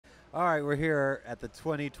All right, we're here at the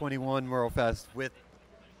 2021 MerleFest with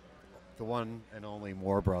the one and only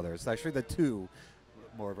Moore Brothers. Actually, the two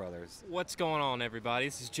Moore Brothers. What's going on, everybody?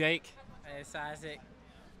 This is Jake. Hey, it's Isaac.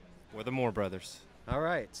 We're the Moore Brothers. All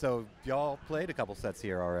right, so y'all played a couple sets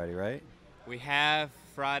here already, right? We have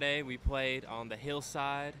Friday. We played on the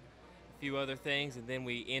hillside, a few other things, and then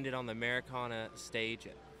we ended on the Americana stage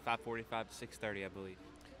at 5:45 to 6:30, I believe.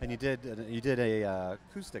 And you did a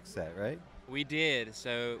acoustic set, right? We did.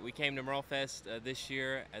 So we came to MerleFest this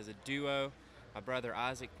year as a duo. My brother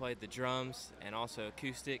Isaac played the drums and also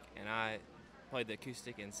acoustic, and I played the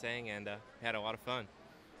acoustic and sang, and had a lot of fun.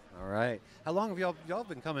 All right. How long have y'all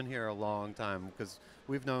been coming here? A long time, because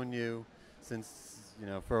we've known you since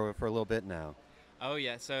for a little bit now. Oh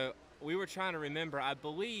yeah. So we were trying to remember. I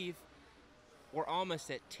believe we're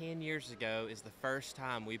almost at 10 years ago is the first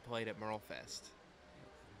time we played at MerleFest.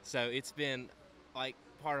 So it's been like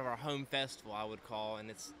part of our home festival, I would call,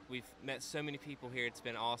 and we've met so many people here. It's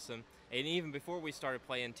been awesome. And even before we started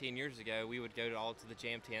playing 10 years ago, we would go to the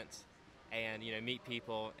jam tents and meet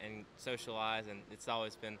people and socialize, and it's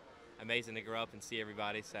always been amazing to grow up and see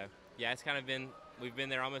everybody. So yeah, we've been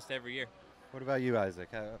there almost every year. What about you, Isaac?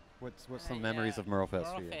 What's some memories of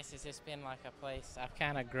MerleFest for you? MerleFest has just been like a place I've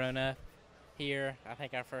kind of grown up here. I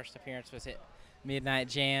think our first appearance was at Midnight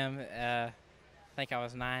Jam. I think I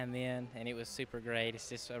was 9 then, and it was super great. It's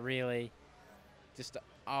just just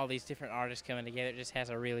all these different artists coming together. It just has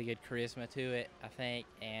a really good charisma to it, I think,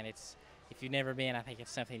 and if you've never been, I think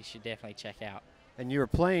it's something you should definitely check out. And you were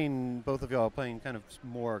both of y'all playing kind of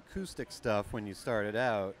more acoustic stuff when you started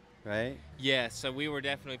out, right? Yeah, so we were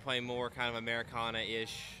definitely playing more kind of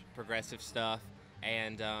Americana-ish progressive stuff.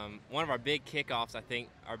 And one of our big kickoffs, I think,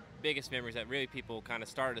 our biggest memories that really people kind of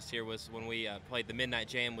started us here was when we played the Midnight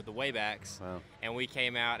Jam with the Waybacks. Wow. And we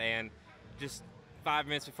came out, and just 5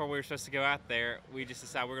 minutes before we were supposed to go out there, we just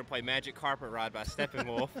decided we're going to play Magic Carpet Ride by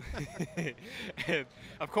Steppenwolf. And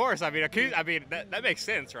of course, I mean that makes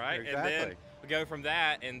sense, right? Exactly. And then we go from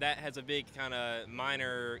that, and that has a big kind of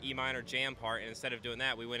E minor jam part, and instead of doing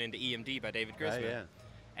that, we went into EMD by David Grisman. Right, yeah.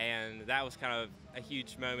 And that was kind of a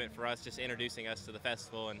huge moment for us, just introducing us to the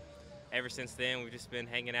festival. And ever since then, we've just been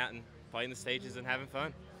hanging out and playing the stages and having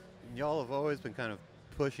fun. Y'all have always been kind of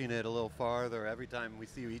pushing it a little farther every time we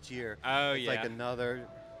see you each year. Oh, it's yeah. like another,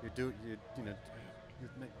 if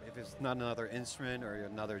it's not another instrument or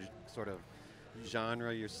another sort of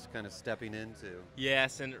genre you're kind of stepping into.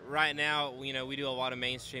 Yes, and right now, we do a lot of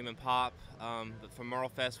mainstream and pop. But for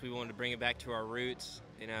MerleFest, we wanted to bring it back to our roots,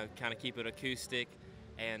 kind of keep it acoustic,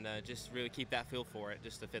 and just really keep that feel for it,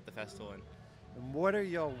 just to fit the festival in. And what are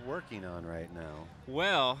y'all working on right now?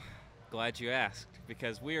 Well, glad you asked,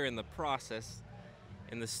 because we are in the process,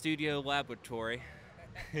 in the studio laboratory.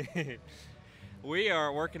 We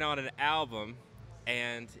are working on an album,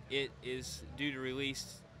 and it is due to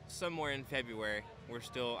release somewhere in February. We're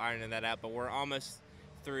still ironing that out, but we're almost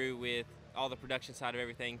through with all the production side of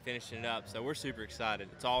everything, finishing it up, so we're super excited.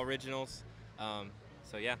 It's all originals,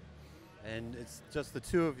 so yeah. And it's just the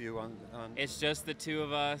two of you on It's just the two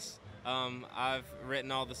of us. I've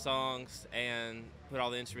written all the songs and put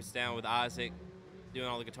all the instruments down with Isaac, doing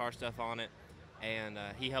all the guitar stuff on it, and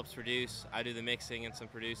he helps produce. I do the mixing and some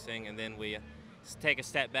producing, and then we take a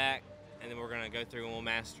step back, and then we're going to go through and we'll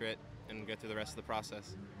master it and go through the rest of the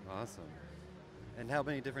process. Awesome. And how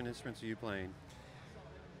many different instruments are you playing?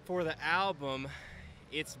 For the album,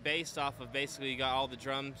 it's based off of basically you got all the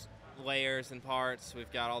drums layers and parts.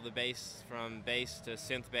 We've got all the bass, from bass to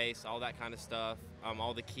synth bass, all that kind of stuff,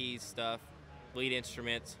 all the keys stuff, lead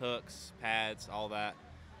instruments, hooks, pads, all that,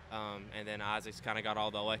 and then Isaac's kind of got all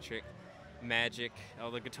the electric magic, all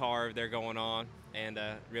the guitar there going on, and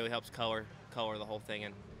really helps color the whole thing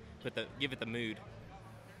and give it the mood.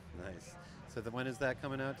 Nice. So when is that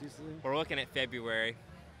coming out, do you see? We're looking at February.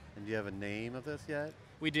 And do you have a name of this yet?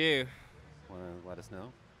 We do. Want to let us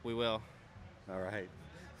know? We will. All right.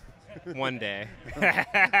 One day.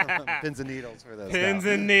 Pins and needles for this. Pins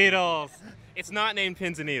and needles. It's not named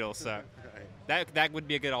Pins and Needles, so right. that would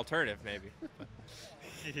be a good alternative, maybe.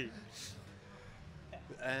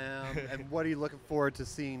 And what are you looking forward to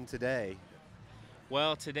seeing today?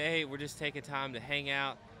 Well, today we're just taking time to hang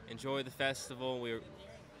out, enjoy the festival. We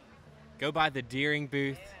go by the Deering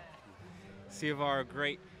booth, see of our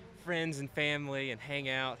great friends and family, and hang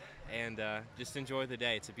out and just enjoy the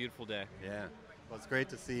day. It's a beautiful day. Yeah. Well, it's great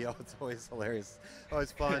to see y'all. It's always hilarious.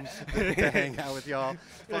 Always fun to hang out with y'all.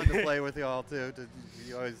 It's fun to play with y'all too.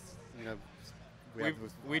 You always,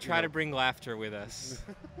 we try to bring laughter with us.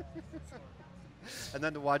 And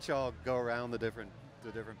then to watch y'all go around the different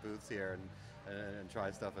booths here and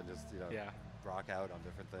try stuff and just yeah, rock out on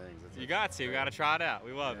different things. You got to try it out.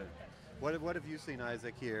 We love it. What have you seen,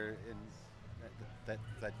 Isaac, here in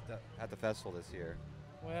at the festival this year?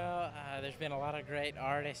 Well, there's been a lot of great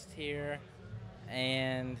artists here,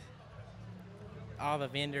 and all the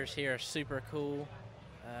vendors here are super cool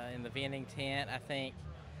in the vending tent. I think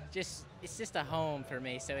it's just a home for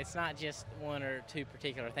me. So it's not just one or two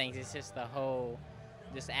particular things. It's just the whole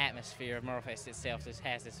this atmosphere of MerleFest itself just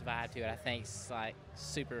has this vibe to it. I think it's like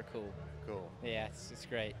super cool. Cool. Yeah, it's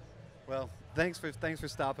great. Well, thanks for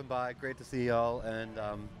stopping by. Great to see y'all, and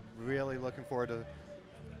really looking forward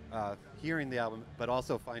to hearing the album, but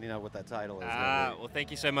also finding out what that title is. Well,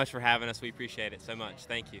 thank you so much for having us. We appreciate it so much.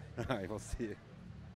 Thank you. All right, we'll see you.